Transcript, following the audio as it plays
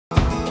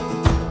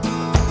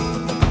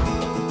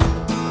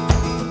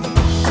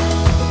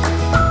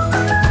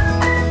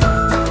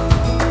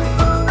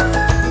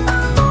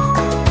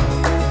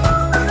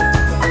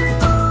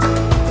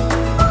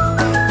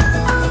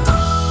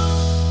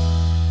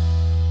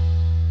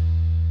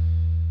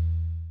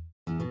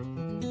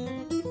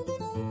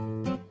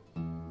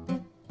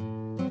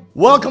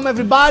Welcome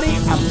everybody,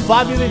 I'm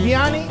Fabio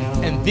Viviani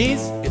and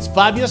this is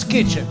Fabio's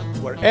Kitchen,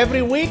 where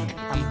every week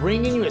I'm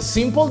bringing you a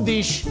simple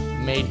dish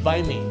made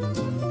by me.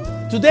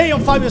 Today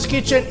on Fabio's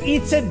Kitchen,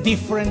 it's a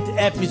different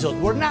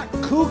episode. We're not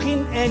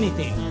cooking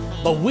anything,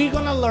 but we're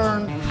gonna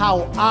learn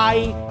how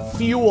I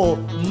fuel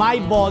my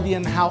body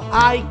and how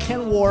I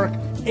can work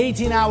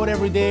 18 hours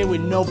every day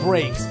with no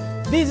breaks.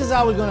 This is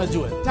how we're gonna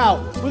do it.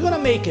 Now, we're gonna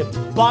make a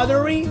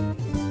buttery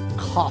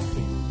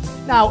coffee.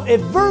 Now, a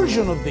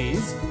version of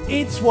this,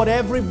 it's what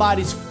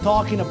everybody's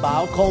talking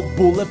about, called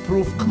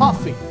bulletproof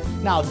coffee.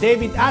 Now,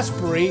 David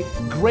Asprey,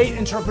 great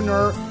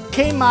entrepreneur,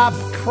 came up,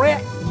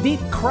 did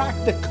crack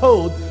the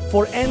code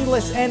for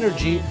endless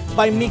energy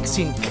by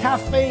mixing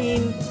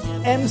caffeine,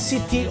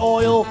 MCT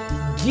oil,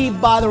 ghee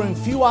butter, and a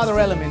few other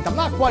elements. I'm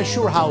not quite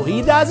sure how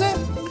he does it,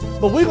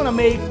 but we're gonna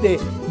make the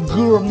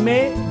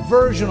gourmet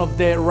version of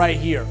that right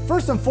here.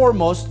 First and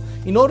foremost,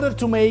 in order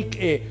to make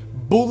a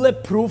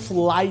bulletproof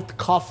light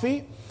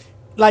coffee,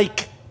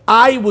 like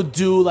I would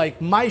do,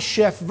 like my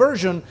chef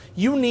version,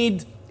 you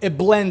need a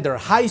blender,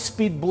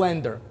 high-speed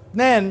blender.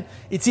 Then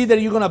it's either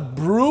you're gonna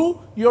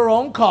brew your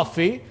own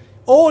coffee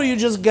or you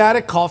just got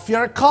a coffee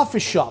at a coffee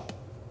shop.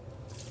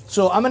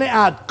 So I'm gonna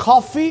add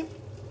coffee,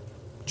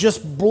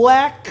 just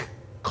black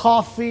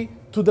coffee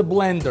to the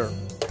blender.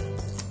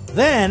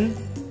 Then,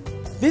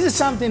 this is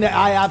something that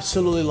I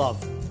absolutely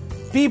love.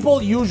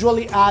 People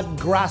usually add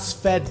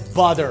grass-fed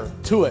butter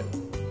to it.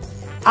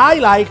 I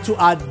like to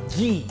add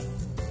ghee.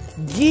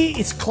 Ghee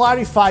is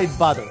clarified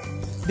butter.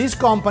 This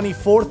company,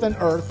 Fourth and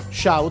Earth,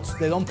 shouts,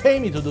 they don't pay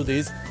me to do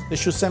this, they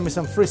should send me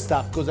some free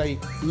stuff because I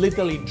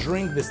literally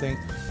drink this thing.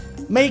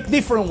 Make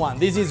different one.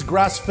 This is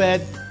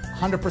grass-fed,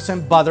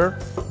 100% butter.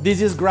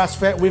 This is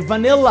grass-fed with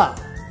vanilla.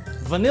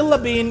 Vanilla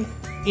bean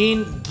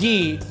in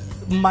ghee,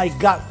 my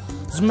God,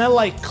 smell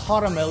like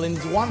caramel and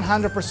it's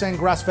 100%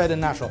 grass-fed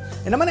and natural.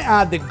 And I'm gonna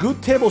add the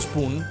good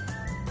tablespoon,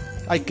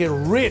 like a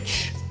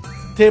rich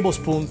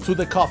tablespoon to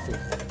the coffee.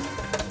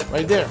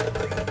 Right there.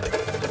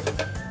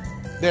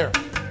 There.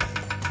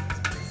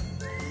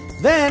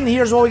 Then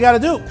here's what we gotta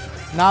do.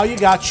 Now you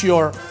got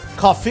your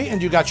coffee and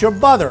you got your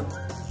butter.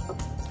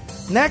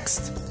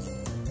 Next,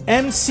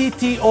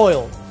 MCT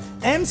oil.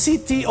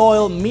 MCT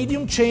oil,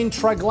 medium chain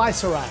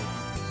triglyceride.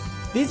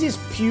 This is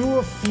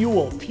pure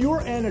fuel,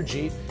 pure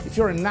energy if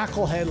you're a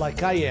knucklehead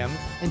like I am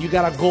and you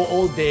gotta go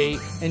all day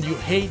and you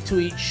hate to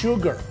eat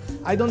sugar.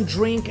 I don't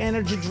drink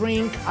energy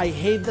drink, I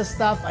hate the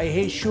stuff, I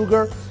hate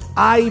sugar,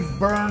 I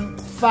burn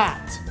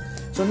fat.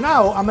 So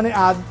now I'm gonna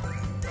add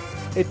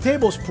a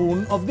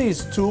tablespoon of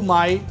this to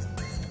my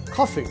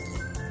coffee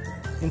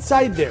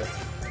inside there.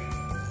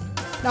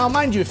 Now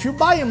mind you, if you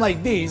buy them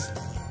like these,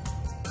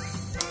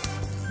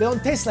 they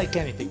don't taste like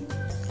anything.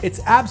 It's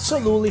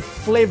absolutely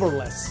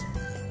flavorless.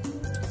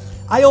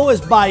 I always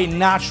buy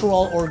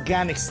natural,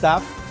 organic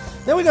stuff.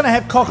 Then we're gonna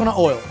have coconut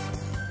oil.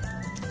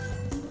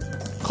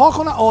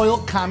 Coconut oil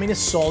comes in a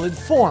solid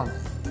form.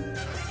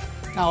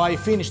 Now I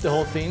finished the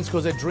whole thing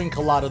because I drink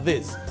a lot of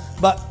this.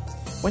 But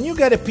when you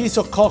get a piece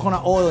of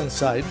coconut oil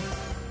inside,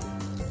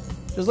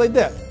 just like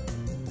that,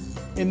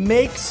 it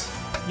makes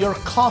your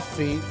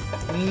coffee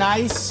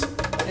nice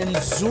and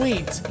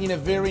sweet in a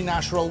very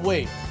natural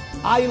way.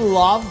 I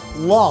love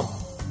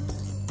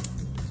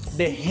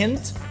the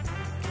hint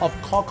of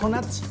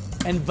coconut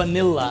and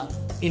vanilla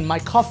in my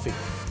coffee.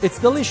 It's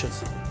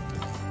delicious.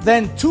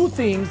 Then two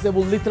things that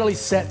will literally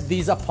set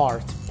these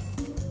apart.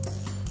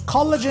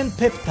 Collagen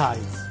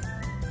peptides.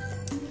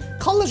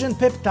 Collagen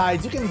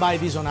peptides, you can buy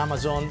these on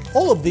Amazon.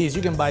 All of these,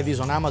 you can buy these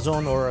on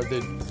Amazon or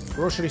the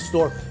grocery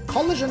store.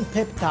 Collagen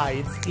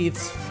peptides,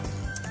 it's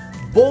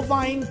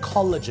bovine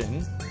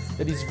collagen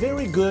that is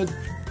very good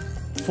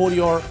for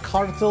your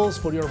cartels,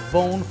 for your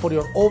bone, for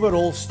your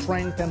overall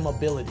strength and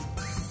mobility.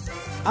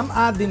 I'm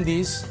adding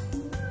these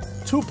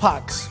 2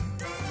 packs.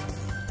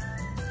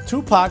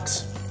 2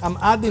 packs, I'm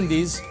adding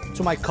these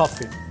to my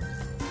coffee.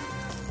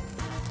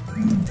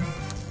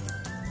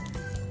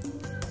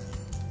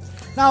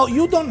 Now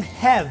you don't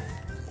have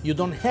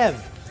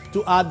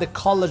to add the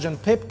collagen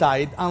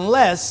peptide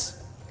unless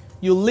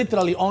you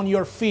literally on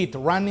your feet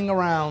running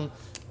around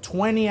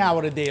 20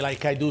 hours a day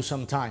like I do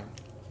sometimes.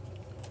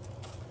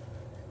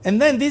 And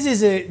then this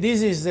is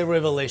a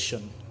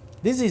revelation.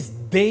 This is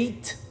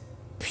date,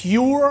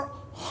 pure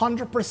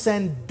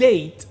 100%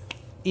 date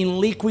in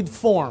liquid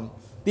form.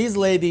 This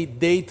lady,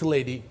 date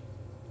lady,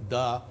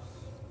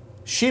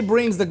 she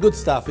brings the good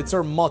stuff. It's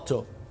her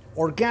motto.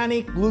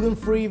 Organic,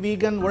 gluten-free,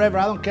 vegan, whatever.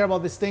 I don't care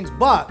about these things.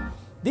 But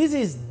this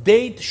is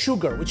date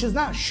sugar, which is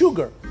not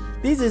sugar.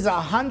 This is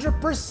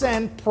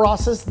 100%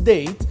 processed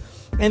date,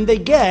 and they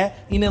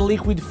get in a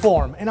liquid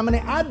form. And I'm gonna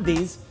add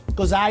these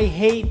because I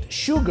hate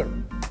sugar.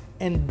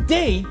 And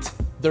date,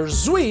 they're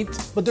sweet,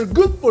 but they're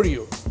good for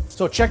you.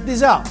 So check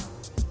this out.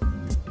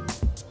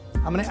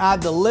 I'm gonna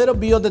add a little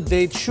bit of the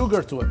date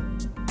sugar to it.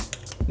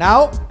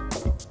 Now,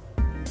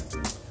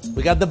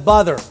 we got the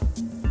butter,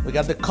 we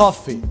got the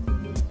coffee,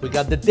 we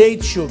got the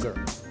date sugar,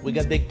 we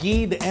got the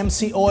ghee, the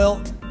MCT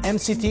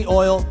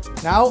oil.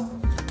 Now,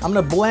 I'm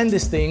gonna blend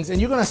these things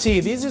and you're gonna see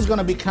this is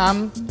gonna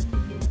become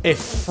a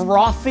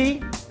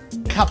frothy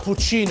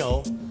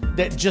cappuccino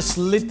that just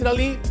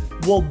literally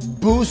will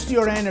boost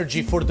your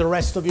energy for the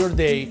rest of your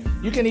day.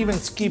 You can even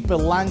skip a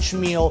lunch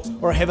meal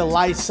or have a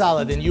light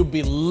salad and you'll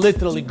be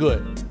literally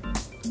good.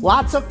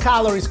 Lots of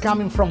calories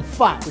coming from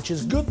fat, which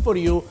is good for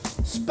you,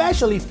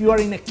 especially if you are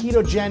in a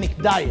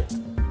ketogenic diet.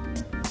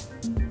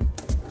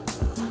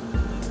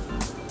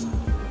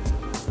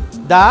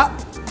 That.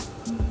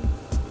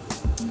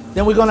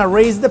 Then we're gonna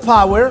raise the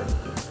power.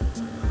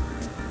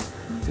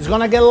 It's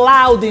gonna get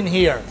loud in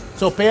here,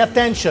 so pay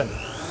attention.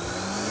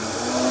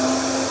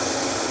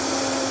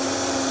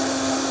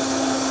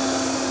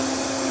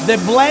 The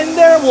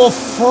blender will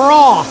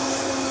froth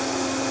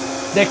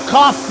the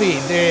coffee,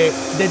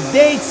 the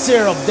date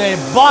syrup, the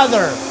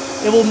butter.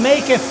 It will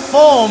make a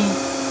foam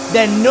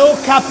that no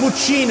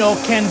cappuccino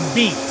can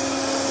beat.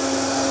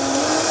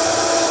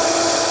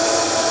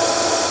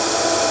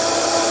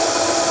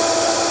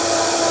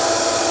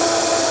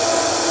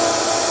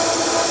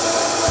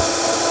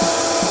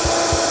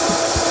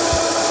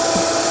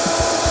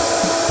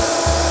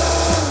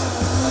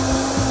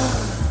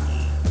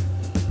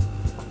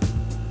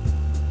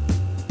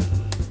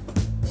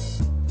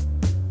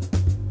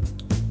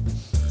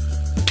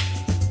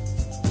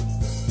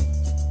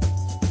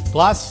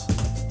 Glass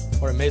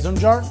or a mason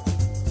jar.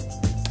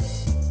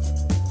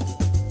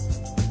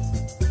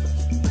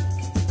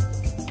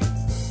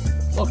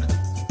 Look,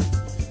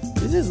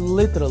 this is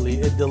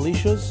literally a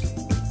delicious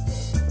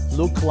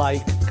look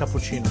like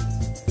cappuccino.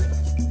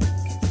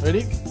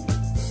 Ready?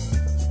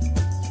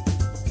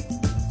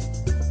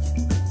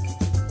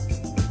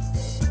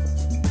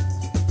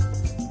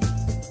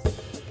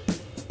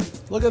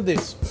 Look at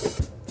this.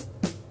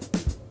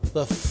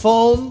 The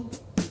foam,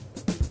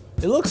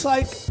 it looks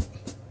like,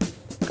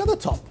 look at the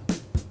top.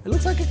 It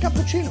looks like a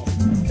cappuccino.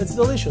 It's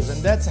delicious,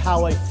 and that's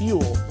how I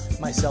fuel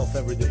myself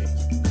every day.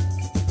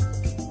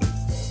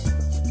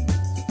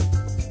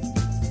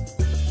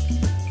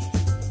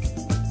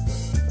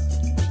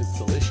 It's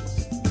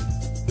delicious.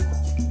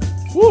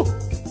 Woo!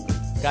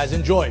 Guys,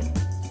 enjoy.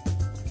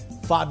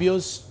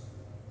 Fabio's,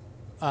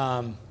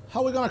 how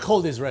are we gonna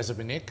call this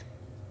recipe, Nick?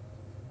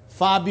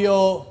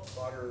 Fabio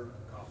Butter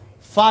Coffee.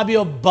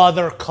 Fabio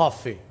Butter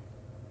Coffee.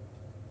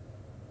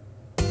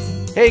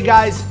 Hey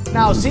guys,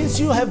 now since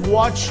you have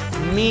watched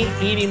me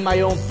eating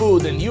my own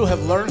food and you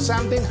have learned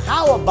something,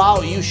 how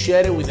about you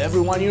share it with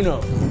everyone you know?